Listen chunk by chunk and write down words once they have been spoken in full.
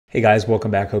Hey guys,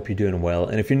 welcome back. Hope you're doing well.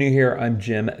 And if you're new here, I'm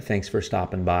Jim. Thanks for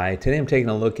stopping by. Today I'm taking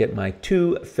a look at my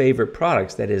two favorite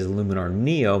products, that is Luminar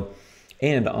Neo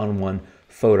and On1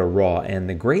 Photo Raw. And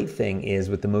the great thing is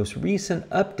with the most recent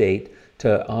update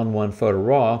to On1 Photo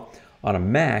Raw on a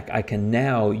Mac, I can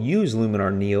now use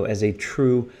Luminar Neo as a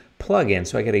true plugin.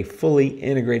 So I get a fully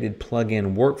integrated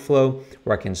plugin workflow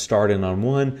where I can start in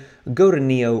On1, go to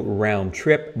Neo round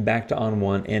trip, back to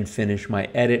On1 and finish my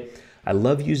edit. I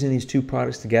love using these two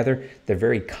products together. They're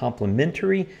very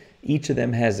complementary. Each of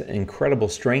them has incredible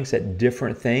strengths at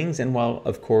different things. And while,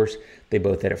 of course, they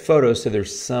both edit photos, so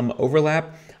there's some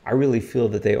overlap, I really feel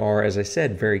that they are, as I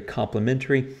said, very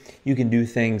complementary. You can do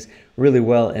things really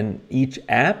well in each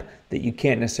app that you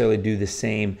can't necessarily do the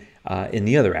same in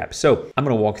the other app. So I'm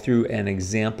going to walk through an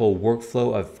example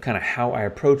workflow of kind of how I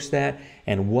approach that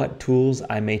and what tools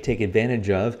I may take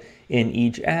advantage of in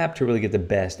each app to really get the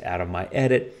best out of my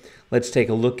edit. Let's take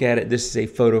a look at it. This is a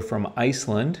photo from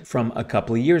Iceland from a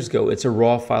couple of years ago. It's a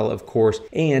raw file, of course,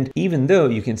 and even though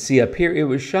you can see up here, it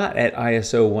was shot at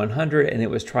ISO 100 and it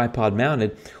was tripod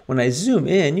mounted, when I zoom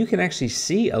in, you can actually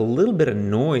see a little bit of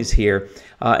noise here,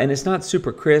 and it's not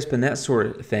super crisp and that sort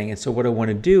of thing. And so what I want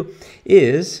to do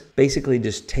is basically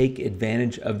just take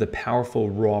advantage of the powerful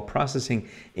raw processing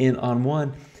in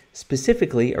On1,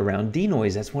 specifically around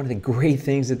denoise. That's one of the great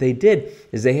things that they did,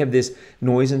 is they have this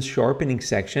noise and sharpening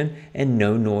section and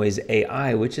no noise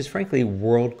AI, which is frankly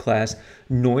world-class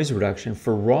noise reduction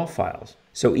for raw files.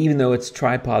 So even though it's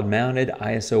tripod mounted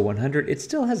ISO 100, it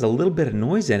still has a little bit of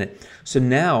noise in it. So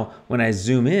now when I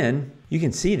zoom in, you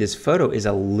can see this photo is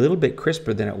a little bit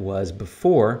crisper than it was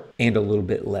before and a little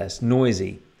bit less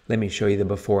noisy. Let me show you the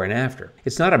before and after.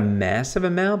 It's not a massive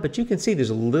amount, but you can see there's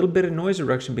a little bit of noise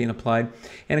reduction being applied.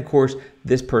 And of course,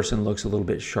 this person looks a little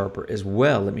bit sharper as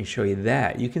well. Let me show you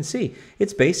that. You can see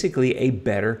it's basically a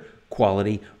better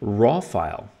quality raw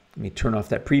file. Let me turn off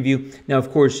that preview. Now,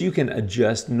 of course, you can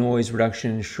adjust noise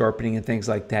reduction, sharpening, and things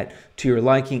like that to your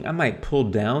liking. I might pull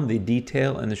down the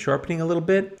detail and the sharpening a little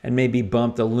bit and maybe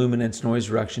bump the luminance noise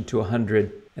reduction to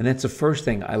 100. And that's the first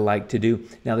thing I like to do.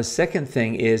 Now, the second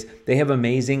thing is they have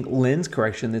amazing lens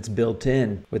correction that's built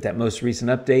in. With that most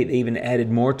recent update, they even added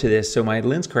more to this. So my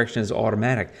lens correction is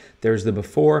automatic. There's the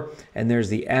before and there's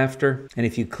the after. And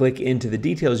if you click into the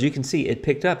details, you can see it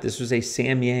picked up. This was a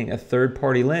Samyang, a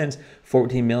third-party lens,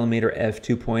 14mm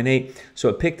f2.8. So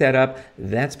it picked that up.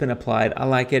 That's been applied. I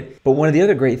like it. But one of the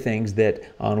other great things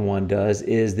that On1 does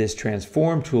is this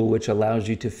transform tool, which allows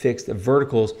you to fix the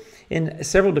verticals in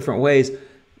several different ways.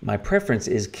 My preference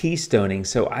is keystoning.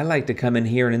 So I like to come in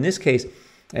here, and in this case,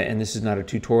 and this is not a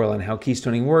tutorial on how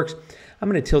keystoning works,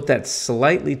 I'm going to tilt that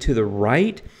slightly to the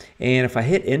right. And if I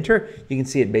hit enter, you can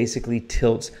see it basically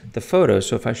tilts the photo.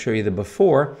 So if I show you the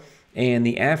before and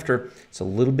the after, it's a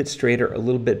little bit straighter, a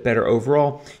little bit better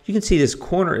overall. You can see this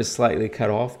corner is slightly cut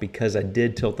off because I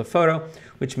did tilt the photo,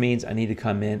 which means I need to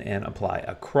come in and apply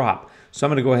a crop. So I'm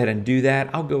going to go ahead and do that.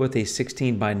 I'll go with a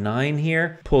 16:9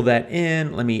 here. Pull that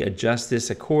in. Let me adjust this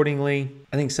accordingly.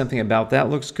 I think something about that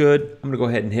looks good. I'm going to go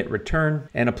ahead and hit return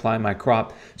and apply my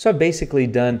crop. So I've basically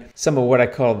done some of what I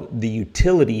call the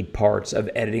utility parts of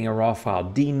editing a raw file.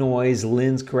 Denoise,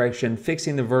 lens correction,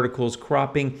 fixing the verticals,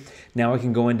 cropping. Now I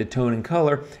can go into tone and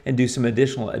color and do some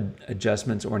additional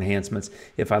adjustments or enhancements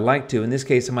if I like to. In this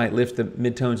case, I might lift the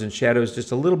midtones and shadows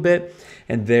just a little bit.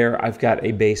 And there I've got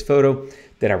a base photo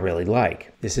that I really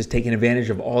like. This is taking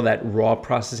advantage of all that raw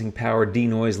processing power,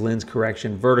 denoise, lens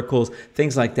correction, verticals,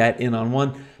 things like that in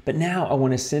On1. But now I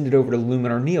want to send it over to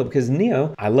Luminar Neo because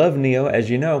Neo, I love Neo, as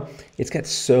you know, it's got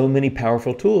so many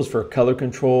powerful tools for color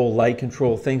control, light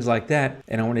control, things like that.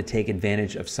 And I want to take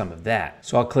advantage of some of that.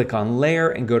 So I'll click on Layer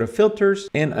and go to Filters.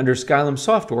 And under Skylum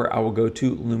Software, I will go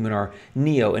to Luminar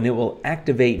Neo and it will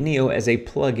activate Neo as a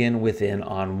plugin within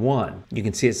On1. You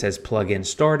can see it says plugin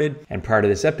started. And prior to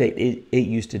this update, it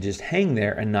used to just hang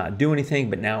there and not do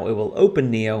anything. But now it will open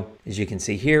Neo. As you can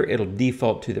see here, it'll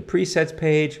default to the presets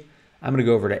page. I'm going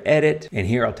to go over to edit, and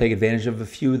here I'll take advantage of a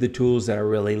few of the tools that I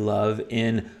really love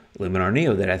in Luminar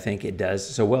Neo that I think it does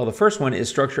so well. The first one is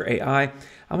Structure AI.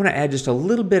 I want to add just a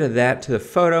little bit of that to the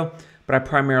photo, but I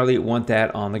primarily want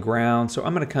that on the ground. So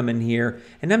I'm going to come in here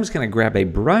and I'm just going to grab a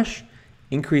brush,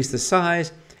 increase the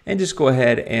size, and just go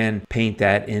ahead and paint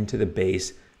that into the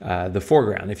base, the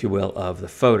foreground, if you will, of the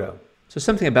photo. So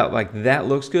something about like that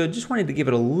looks good. Just wanted to give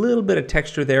it a little bit of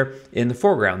texture there in the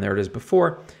foreground. There it is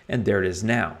before, and there it is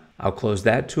now. I'll close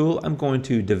that tool. I'm going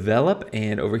to develop,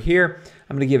 and over here,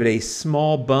 I'm going to give it a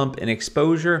small bump in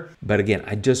exposure. But again,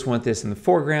 I just want this in the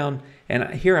foreground.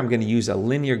 And here I'm going to use a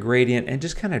linear gradient and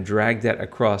just kind of drag that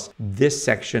across this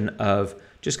section of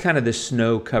just kind of the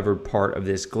snow-covered part of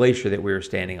this glacier that we were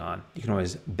standing on. You can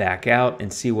always back out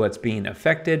and see what's being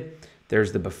affected.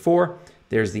 There's the before,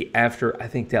 there's the after. I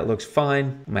think that looks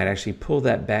fine. I might actually pull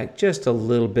that back just a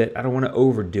little bit. I don't want to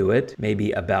overdo it,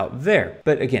 maybe about there.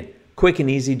 But again, quick and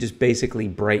easy, just basically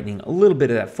brightening a little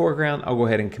bit of that foreground. I'll go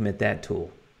ahead and commit that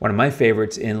tool. One of my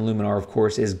favorites in Luminar, of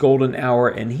course, is golden hour,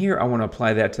 and here I want to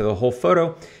apply that to the whole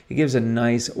photo. It gives a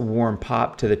nice warm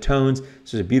pop to the tones.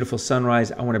 So it's a beautiful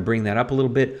sunrise. I want to bring that up a little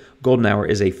bit. Golden hour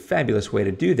is a fabulous way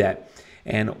to do that.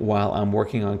 And while I'm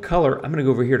working on color, I'm going to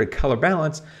go over here to color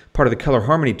balance, part of the color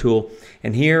harmony tool.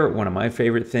 And here, one of my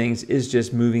favorite things is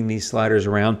just moving these sliders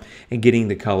around and getting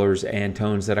the colors and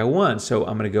tones that I want. So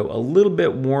I'm going to go a little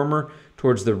bit warmer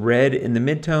towards the red in the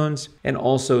midtones and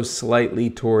also slightly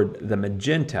toward the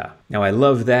magenta. Now I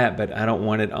love that, but I don't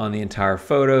want it on the entire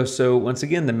photo. So once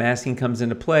again, the masking comes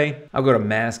into play. I'll go to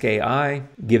Mask AI,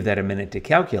 give that a minute to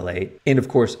calculate. And of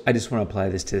course, I just want to apply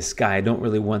this to the sky. I don't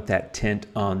really want that tint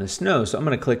on the snow. So I'm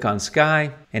going to click on sky.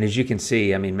 And as you can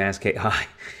see, I mean, Mask AI,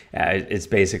 it's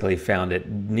basically found it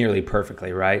nearly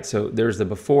perfectly, right? So there's the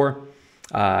before.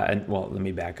 And well, let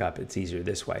me back up. It's easier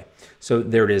this way. So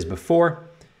there it is before.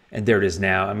 And there it is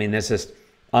now. I mean, this is,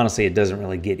 honestly, it doesn't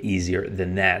really get easier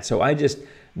than that. So I just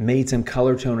made some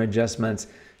color tone adjustments,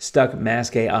 stuck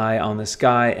Mask AI on the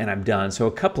sky, and I'm done. So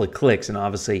a couple of clicks, and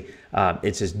obviously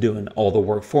it's just doing all the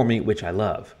work for me, which I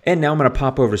love. And now I'm gonna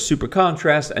pop over to Super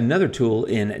Contrast, another tool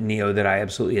in Neo that I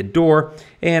absolutely adore.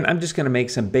 And I'm just gonna make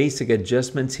some basic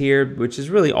adjustments here, which is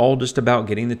really all just about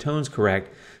getting the tones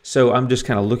correct. So I'm just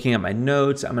kind of looking at my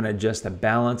notes. I'm gonna adjust the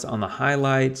balance on the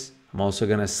highlights. I'm also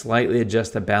going to slightly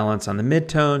adjust the balance on the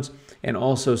midtones and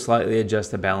also slightly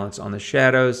adjust the balance on the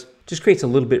shadows. Just creates a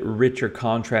little bit richer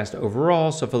contrast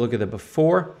overall. So if I look at the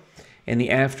before and the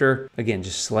after, again,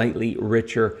 just slightly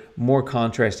richer, more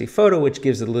contrasty photo, which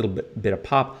gives it a little bit of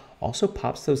pop. Also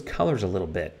pops those colors a little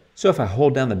bit. So if I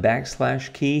hold down the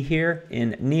backslash key here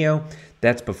in Neo,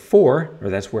 that's before, or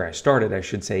that's where I started, I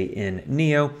should say, in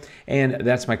Neo, and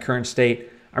that's my current state.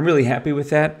 I'm really happy with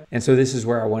that. And so this is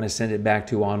where I want to send it back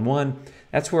to On1.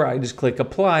 That's where I just click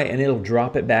apply and it'll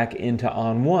drop it back into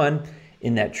On1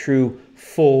 in that true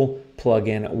full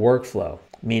plugin workflow.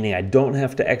 Meaning I don't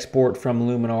have to export from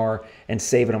Luminar and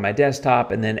save it on my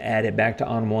desktop and then add it back to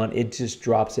On1. It just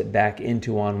drops it back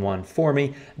into On1 for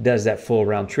me, does that full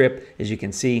round trip. As you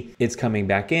can see, it's coming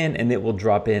back in and it will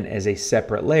drop in as a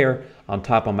separate layer on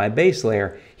top of my base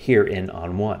layer here in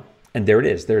On1. And there it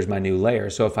is, there's my new layer.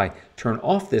 So if I turn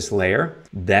off this layer,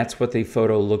 that's what the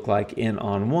photo looked like in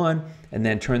On1, and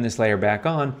then turn this layer back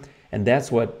on, and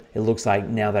that's what it looks like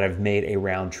now that I've made a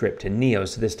round trip to Neo.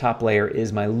 So this top layer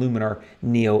is my Luminar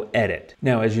Neo Edit.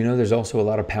 Now, as you know, there's also a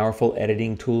lot of powerful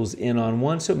editing tools in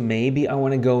On1, so maybe I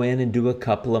wanna go in and do a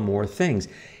couple of more things.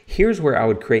 Here's where I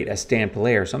would create a stamped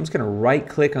layer. So I'm just gonna right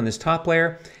click on this top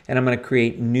layer, and I'm gonna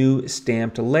create new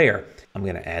stamped layer. I'm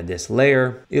gonna add this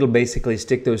layer. It'll basically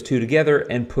stick those two together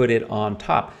and put it on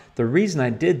top. The reason I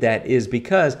did that is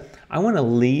because I wanna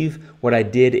leave what I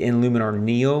did in Luminar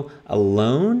Neo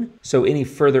alone. So any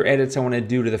further edits I wanna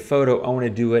do to the photo, I wanna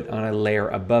do it on a layer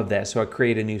above that. So I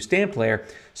create a new stamp layer.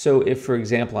 So if, for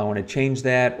example, I wanna change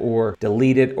that or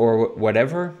delete it or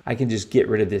whatever, I can just get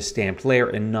rid of this stamped layer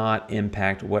and not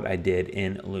impact what I did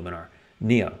in Luminar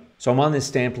Neo. So I'm on this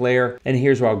stamped layer, and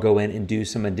here's where I'll go in and do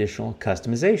some additional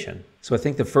customization. So I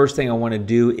think the first thing I want to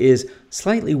do is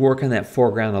slightly work on that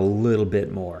foreground a little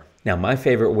bit more. Now, my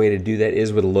favorite way to do that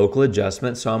is with local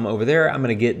adjustment. So I'm over there, I'm going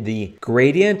to get the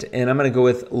gradient, and I'm going to go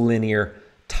with linear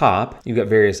top. You've got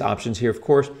various options here, of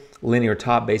course. Linear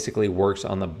top basically works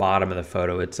on the bottom of the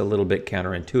photo. It's a little bit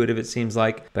counterintuitive, it seems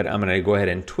like, but I'm gonna go ahead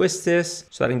and twist this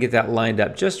so I can get that lined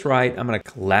up just right. I'm gonna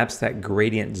collapse that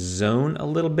gradient zone a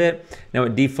little bit. Now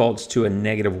it defaults to a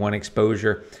 -1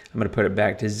 exposure. I'm gonna put it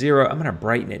back to 0. I'm gonna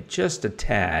brighten it just a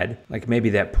tad, like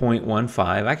maybe that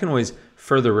 0.15. I can always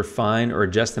further refine or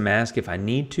adjust the mask if I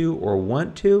need to or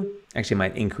want to. Actually,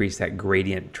 might increase that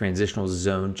gradient transitional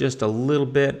zone just a little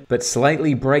bit, but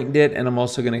slightly brightened it. And I'm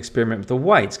also going to experiment with the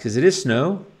whites because it is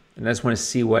snow. And I just want to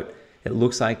see what it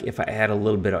looks like if I add a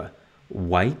little bit of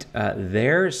white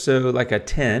there. So like a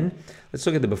 10. Let's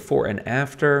look at the before and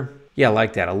after. Yeah, I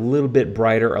like that. A little bit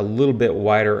brighter, a little bit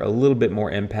wider, a little bit more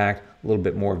impact, a little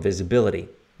bit more visibility.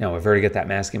 Now I've already got that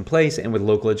mask in place, and with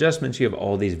local adjustments, you have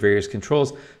all these various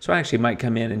controls. So I actually might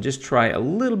come in and just try a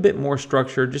little bit more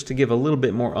structure just to give a little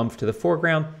bit more oomph to the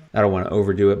foreground. I don't want to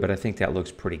overdo it, but I think that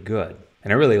looks pretty good.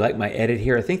 And I really like my edit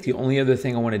here. I think the only other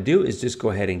thing I want to do is just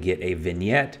go ahead and get a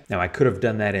vignette. Now I could have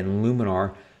done that in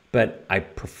Luminar, but I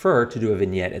prefer to do a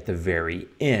vignette at the very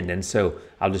end. And so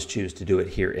I'll just choose to do it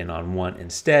here in On1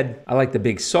 instead. I like the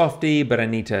big softy, but I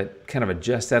need to kind of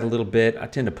adjust that a little bit. I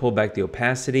tend to pull back the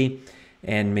opacity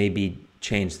and maybe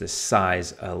change the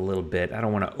size a little bit. I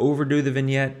don't want to overdo the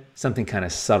vignette. Something kind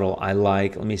of subtle I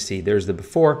like. Let me see, there's the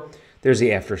before, there's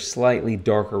the after, slightly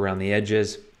darker around the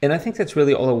edges. And I think that's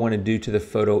really all I want to do to the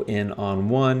photo in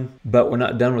On1, but we're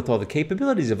not done with all the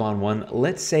capabilities of On1.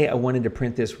 Let's say I wanted to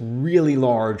print this really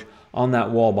large on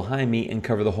that wall behind me and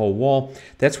cover the whole wall.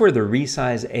 That's where the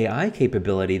resize AI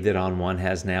capability that On1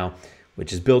 has now,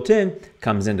 which is built in,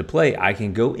 comes into play. I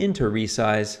can go into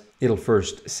resize. It'll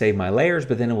first save my layers,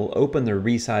 but then it will open the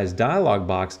resize dialog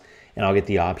box and I'll get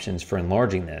the options for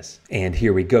enlarging this. And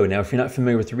here we go. Now, if you're not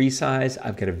familiar with resize,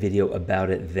 I've got a video about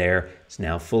it there. It's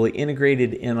now fully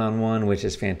integrated in On1, which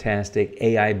is fantastic.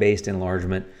 AI-based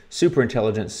enlargement, super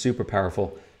intelligent, super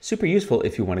powerful, super useful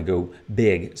if you want to go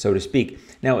big, so to speak.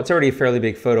 Now, it's already a fairly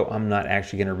big photo. I'm not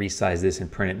actually going to resize this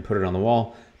and print it and put it on the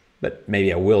wall, but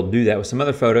maybe I will do that with some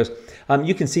other photos.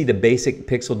 You can see the basic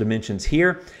pixel dimensions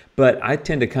here, but I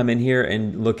tend to come in here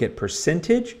and look at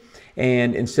percentage.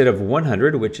 And instead of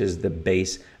 100, which is the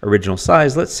base original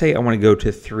size, let's say I want to go to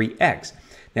 3x.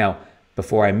 Now,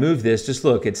 before I move this, just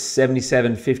look, it's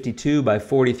 7752 by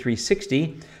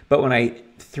 4360. But when I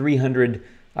 300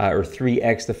 or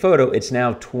 3x the photo, it's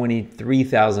now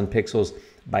 23,000 pixels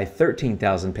by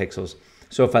 13,000 pixels.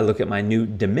 So if I look at my new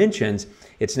dimensions,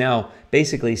 it's now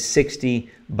basically 60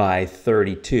 by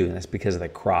 32. And that's because of the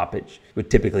crop. It would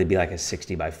typically be like a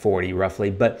 60 by 40 roughly.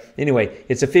 But anyway,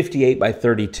 it's a 58 by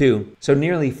 32. So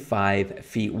nearly 5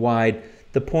 feet wide.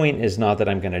 The point is not that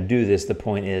I'm going to do this. The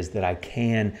point is that I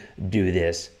can do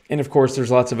this. And of course,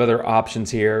 there's lots of other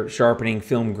options here. Sharpening,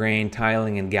 film grain,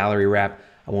 tiling, and gallery wrap.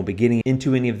 I won't be getting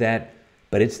into any of that,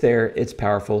 but it's there. It's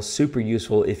powerful, super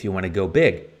useful if you want to go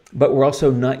big. But we're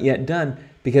also not yet done,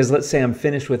 because let's say I'm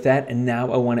finished with that and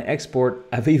now I want to export.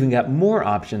 I've even got more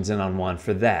options in On1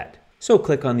 for that. So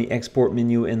click on the export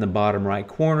menu in the bottom right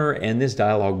corner and this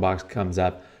dialog box comes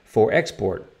up for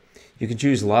export. You can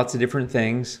choose lots of different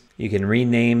things. You can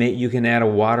rename it, you can add a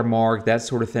watermark, that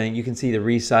sort of thing. You can see the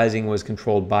resizing was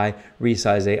controlled by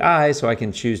Resize AI, so I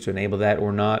can choose to enable that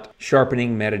or not.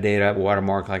 Sharpening, metadata,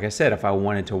 watermark, like I said, if I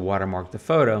wanted to watermark the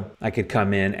photo, I could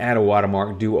come in, add a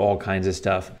watermark, do all kinds of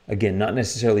stuff. Again, not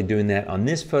necessarily doing that on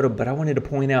this photo, but I wanted to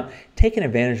point out, taking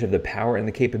advantage of the power and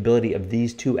the capability of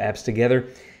these two apps together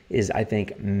is, I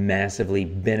think, massively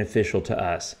beneficial to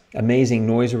us. Amazing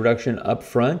noise reduction up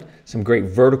front, some great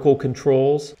vertical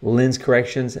controls, lens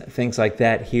corrections, things like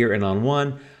that here in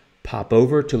On1. Pop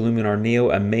over to Luminar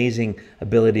Neo, amazing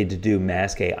ability to do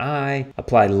mask AI,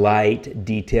 apply light,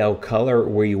 detail, color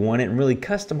where you want it, and really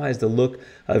customize the look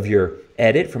of your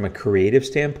edit from a creative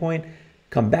standpoint.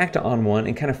 Come back to On1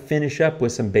 and kind of finish up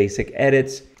with some basic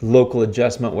edits, local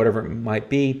adjustment, whatever it might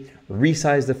be,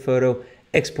 resize the photo,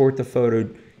 export the photo.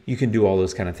 You can do all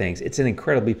those kind of things. It's an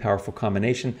incredibly powerful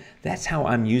combination. That's how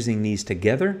I'm using these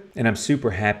together. And I'm super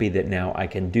happy that now I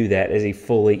can do that as a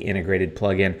fully integrated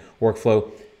plugin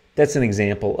workflow. That's an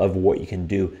example of what you can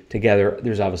do together.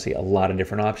 There's obviously a lot of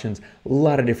different options, a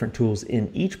lot of different tools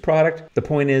in each product. The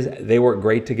point is they work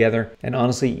great together. And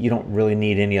honestly, you don't really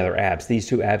need any other apps. These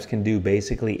two apps can do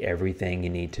basically everything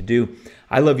you need to do.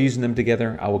 I love using them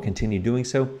together. I will continue doing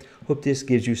so. Hope this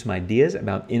gives you some ideas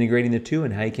about integrating the two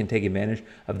and how you can take advantage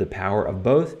of the power of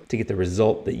both to get the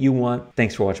result that you want.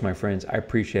 Thanks for watching, my friends. I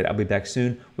appreciate it. I'll be back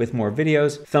soon with more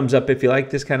videos. Thumbs up if you like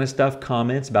this kind of stuff,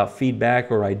 comments about feedback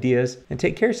or ideas, and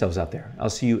take care of yourselves out there. I'll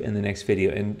see you in the next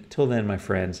video. And until then, my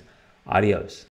friends, adios.